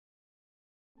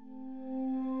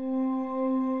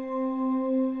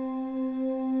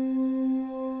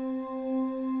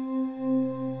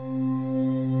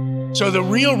So the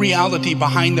real reality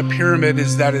behind the pyramid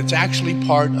is that it's actually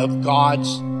part of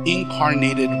God's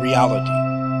incarnated reality.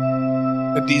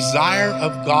 The desire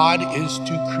of God is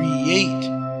to create,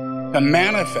 to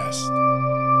manifest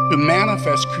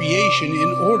creation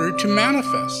in order to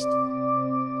manifest.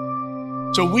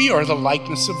 So we are the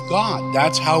likeness of God.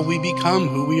 That's how we become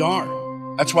who we are.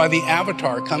 That's why the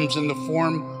avatar comes in the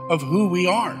form of who we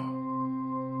are.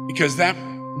 Because that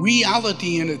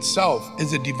reality in itself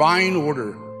is a divine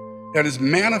order that is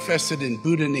manifested in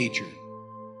Buddha nature.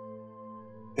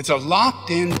 It's a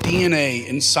locked-in DNA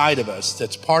inside of us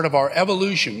that's part of our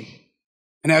evolution.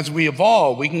 And as we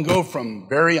evolve, we can go from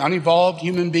very unevolved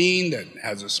human being that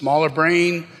has a smaller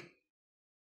brain,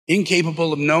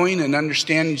 incapable of knowing and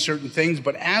understanding certain things.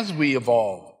 But as we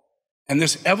evolve, and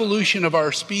this evolution of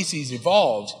our species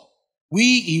evolves,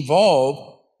 we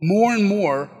evolve more and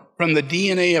more from the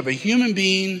DNA of a human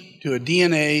being to a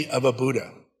DNA of a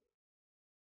Buddha.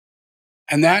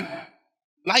 And that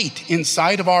light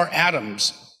inside of our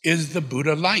atoms is the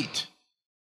Buddha light.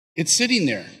 It's sitting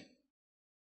there.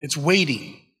 It's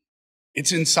waiting.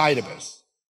 It's inside of us.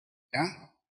 Yeah?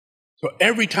 So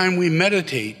every time we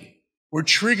meditate, we're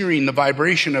triggering the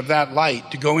vibration of that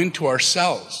light to go into our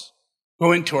cells,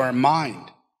 go into our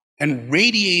mind, and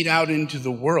radiate out into the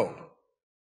world.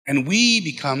 And we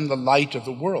become the light of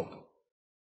the world.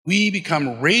 We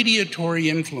become radiatory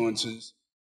influences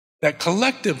that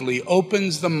collectively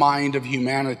opens the mind of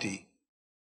humanity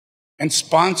and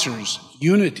sponsors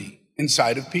unity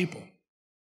inside of people.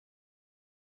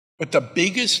 But the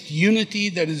biggest unity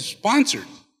that is sponsored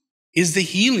is the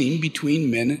healing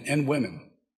between men and women.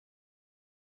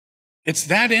 It's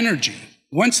that energy.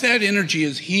 Once that energy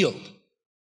is healed,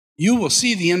 you will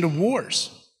see the end of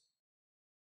wars.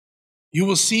 You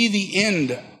will see the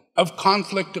end of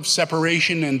conflict, of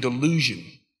separation and delusion.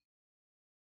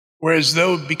 Whereas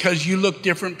though, because you look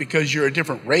different, because you're a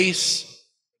different race,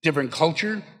 different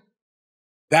culture,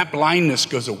 that blindness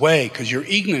goes away because your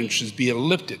ignorance is being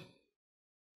lifted.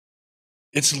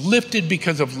 It's lifted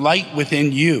because of light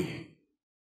within you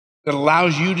that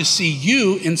allows you to see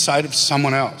you inside of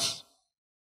someone else.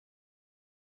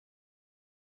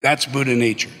 That's Buddha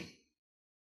nature.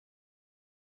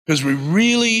 Because we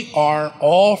really are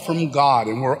all from God,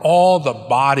 and we're all the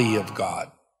body of God.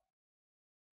 Does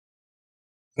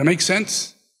that make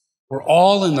sense? We're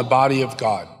all in the body of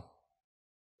God.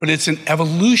 But it's an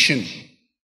evolution.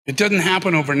 It doesn't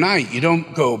happen overnight. You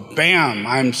don't go, bam,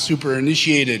 I'm super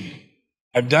initiated.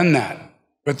 I've done that.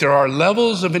 But there are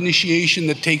levels of initiation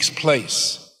that takes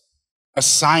place. A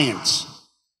science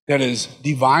that is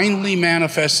divinely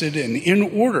manifested and in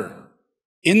order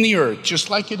in the earth, just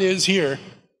like it is here.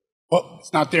 Well,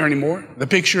 it's not there anymore. The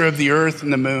picture of the earth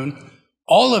and the moon.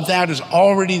 All of that is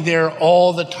already there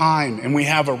all the time. And we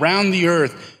have around the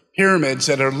earth pyramids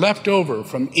that are left over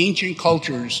from ancient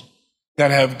cultures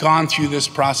that have gone through this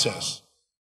process.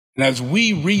 And as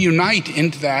we reunite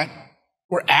into that,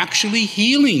 we're actually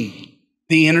healing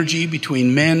the energy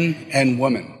between men and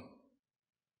women.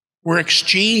 We're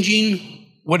exchanging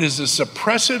what is a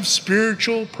suppressive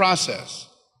spiritual process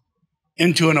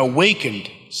into an awakened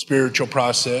spiritual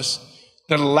process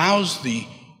that allows the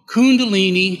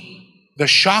Kundalini, the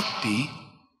Shakti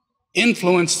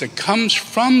influence that comes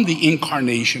from the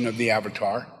incarnation of the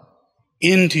avatar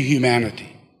into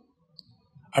humanity.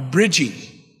 A bridging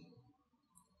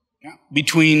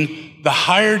between the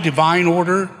higher divine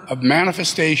order of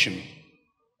manifestation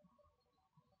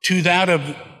to that of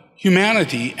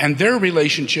humanity and their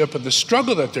relationship of the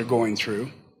struggle that they're going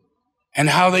through and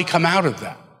how they come out of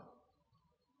that.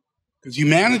 Because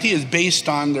humanity is based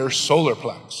on their solar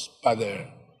plex, by the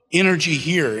energy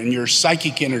here in your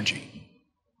psychic energy.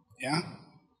 Yeah?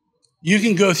 You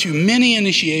can go through many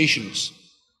initiations,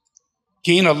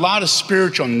 gain a lot of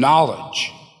spiritual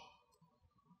knowledge,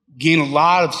 gain a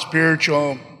lot of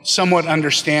spiritual, somewhat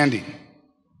understanding.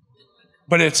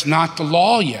 But it's not the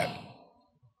law yet.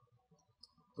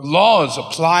 The law is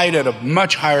applied at a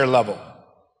much higher level.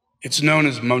 It's known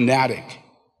as monadic.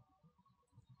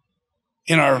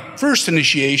 In our first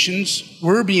initiations,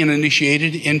 we're being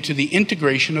initiated into the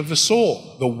integration of the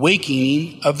soul, the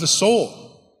awakening of the soul.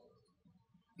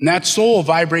 And that soul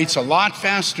vibrates a lot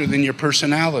faster than your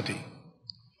personality.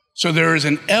 So there is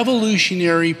an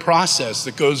evolutionary process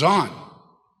that goes on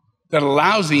that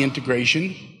allows the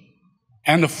integration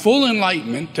and the full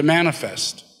enlightenment to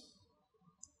manifest.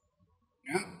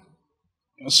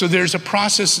 Yeah? So there's a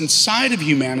process inside of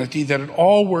humanity that it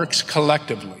all works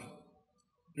collectively.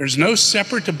 There's no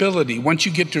separate ability. Once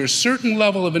you get to a certain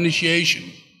level of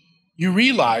initiation, you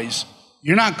realize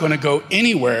you're not going to go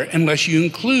anywhere unless you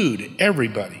include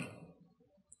everybody.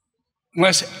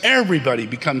 unless everybody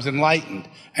becomes enlightened.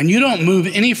 And you don't move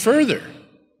any further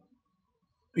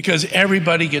because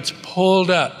everybody gets pulled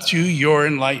up to your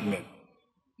enlightenment.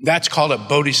 That's called a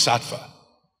bodhisattva.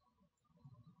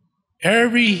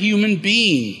 Every human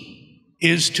being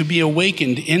is to be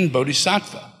awakened in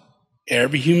bodhisattva.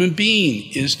 Every human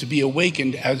being is to be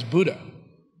awakened as Buddha,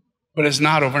 but it's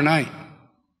not overnight.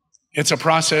 It's a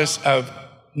process of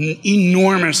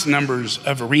enormous numbers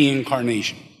of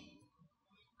reincarnation.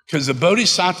 Because the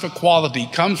bodhisattva quality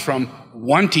comes from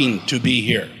wanting to be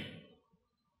here,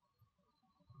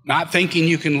 not thinking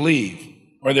you can leave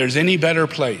or there's any better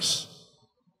place.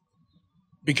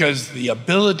 Because the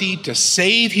ability to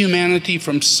save humanity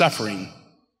from suffering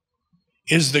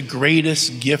is the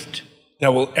greatest gift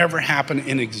that will ever happen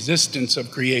in existence of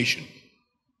creation.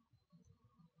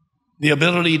 The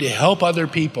ability to help other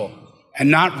people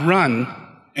and not run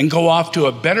and go off to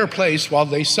a better place while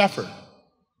they suffer.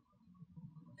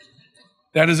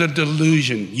 That is a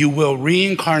delusion. You will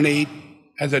reincarnate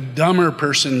as a dumber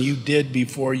person you did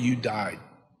before you died.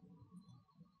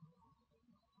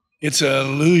 It's an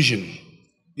illusion.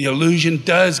 The illusion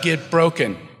does get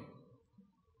broken.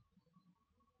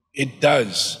 It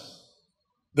does.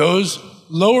 Those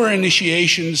lower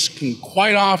initiations can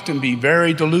quite often be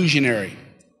very delusionary.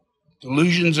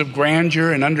 Delusions of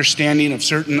grandeur and understanding of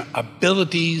certain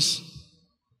abilities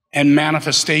and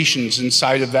manifestations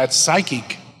inside of that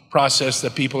psychic process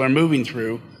that people are moving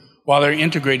through while they're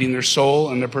integrating their soul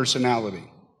and their personality.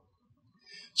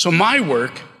 So my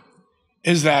work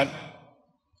is that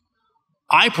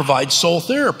I provide soul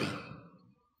therapy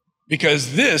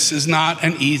because this is not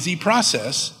an easy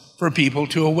process for people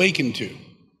to awaken to.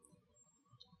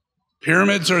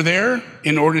 Pyramids are there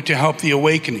in order to help the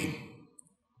awakening,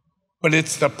 but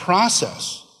it's the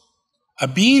process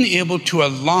of being able to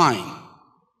align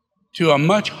to a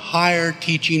much higher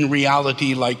teaching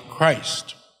reality like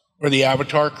Christ, or the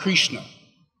avatar Krishna,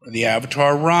 or the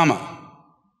avatar Rama.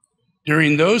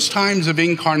 During those times of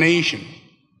incarnation,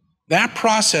 that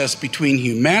process between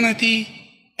humanity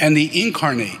and the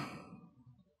incarnate,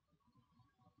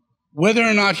 whether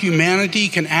or not humanity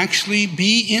can actually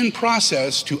be in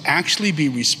process to actually be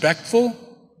respectful,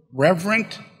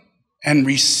 reverent, and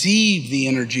receive the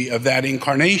energy of that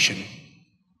incarnation,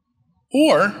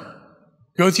 or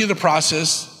go through the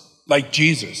process like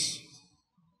Jesus,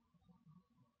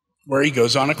 where he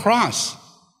goes on a cross.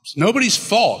 It's nobody's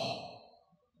fault.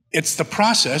 It's the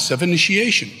process of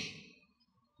initiation.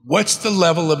 What's the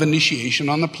level of initiation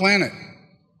on the planet?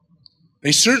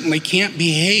 They certainly can't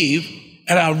behave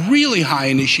at a really high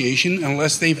initiation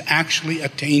unless they've actually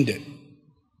attained it.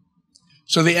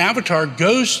 So the avatar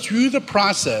goes through the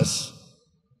process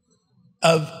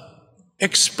of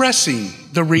expressing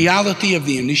the reality of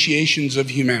the initiations of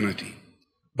humanity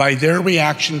by their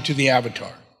reaction to the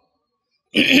avatar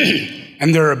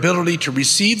and their ability to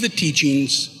receive the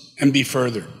teachings and be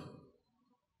furthered.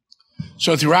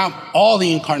 So throughout all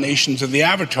the incarnations of the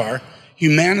avatar,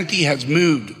 humanity has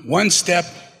moved one step,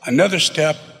 another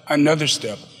step, another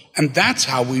step. And that's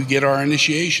how we get our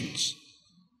initiations.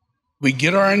 We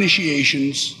get our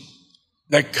initiations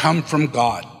that come from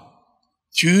God.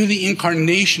 Through the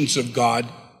incarnations of God,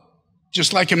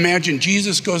 just like imagine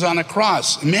Jesus goes on a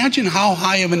cross. Imagine how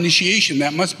high of initiation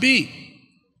that must be.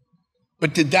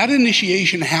 But did that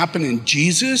initiation happen in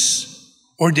Jesus,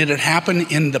 or did it happen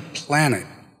in the planet?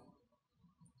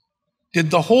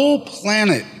 Did the whole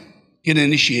planet get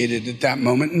initiated at that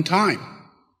moment in time?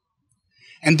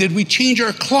 And did we change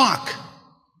our clock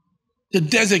to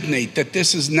designate that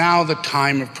this is now the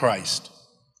time of Christ?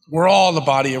 We're all the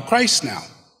body of Christ now.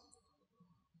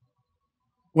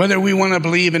 Whether we want to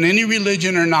believe in any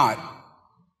religion or not,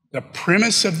 the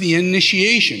premise of the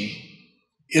initiation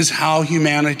is how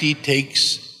humanity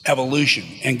takes evolution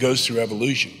and goes through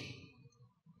evolution.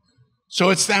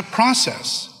 So it's that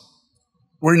process.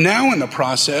 We're now in the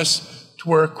process to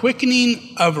where a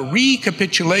quickening of a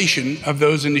recapitulation of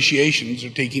those initiations are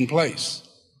taking place.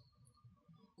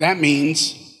 That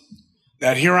means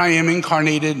that here I am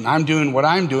incarnated and I'm doing what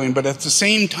I'm doing, but at the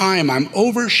same time, I'm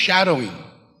overshadowing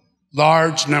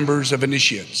large numbers of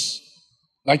initiates,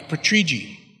 like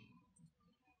Patriji,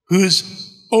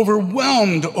 who's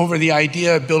overwhelmed over the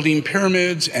idea of building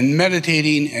pyramids and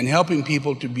meditating and helping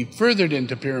people to be furthered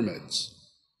into pyramids.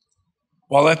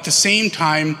 While at the same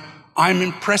time, I'm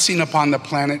impressing upon the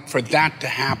planet for that to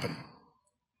happen,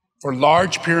 for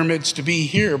large pyramids to be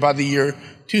here by the year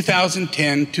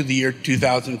 2010 to the year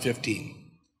 2015.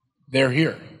 They're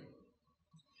here.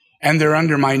 And they're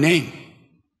under my name.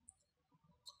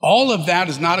 All of that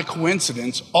is not a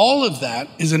coincidence. All of that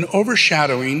is an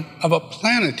overshadowing of a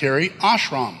planetary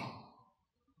ashram.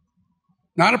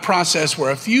 not a process where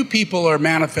a few people are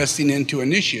manifesting into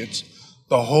initiates.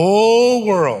 The whole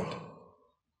world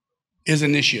is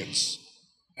initiates,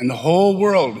 and the whole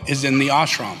world is in the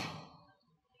ashram,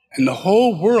 and the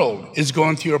whole world is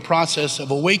going through a process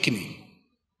of awakening.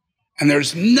 And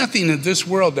there's nothing in this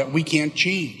world that we can't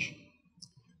change.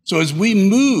 So as we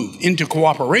move into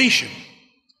cooperation,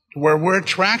 to where we're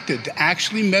attracted to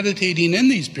actually meditating in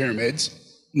these pyramids,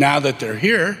 now that they're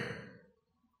here,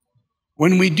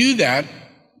 when we do that,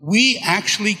 we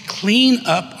actually clean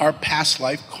up our past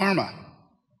life karma.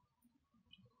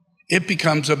 It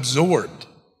becomes absorbed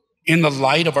in the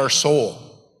light of our soul,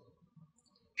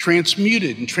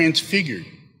 transmuted and transfigured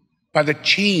by the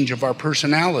change of our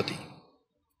personality.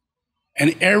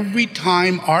 And every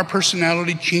time our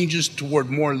personality changes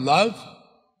toward more love,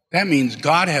 that means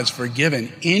God has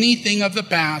forgiven anything of the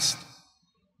past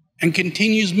and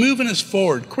continues moving us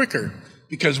forward quicker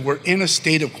because we're in a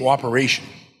state of cooperation.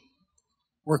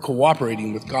 We're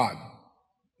cooperating with God.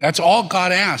 That's all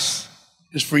God asks,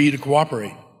 is for you to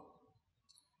cooperate.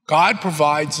 God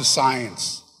provides the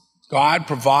science. God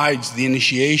provides the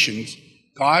initiations.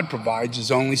 God provides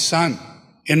his only son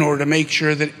in order to make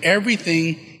sure that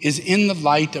everything is in the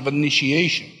light of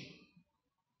initiation.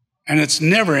 And it's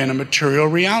never in a material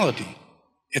reality.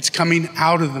 It's coming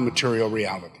out of the material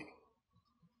reality.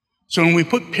 So when we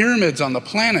put pyramids on the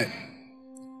planet,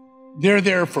 they're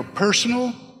there for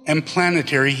personal and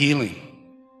planetary healing.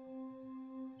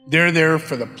 They're there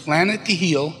for the planet to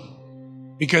heal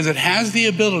because it has the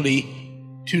ability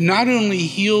to not only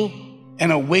heal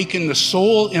and awaken the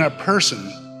soul in a person,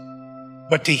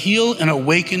 but to heal and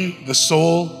awaken the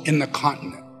soul in the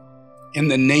continent, in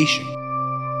the nation.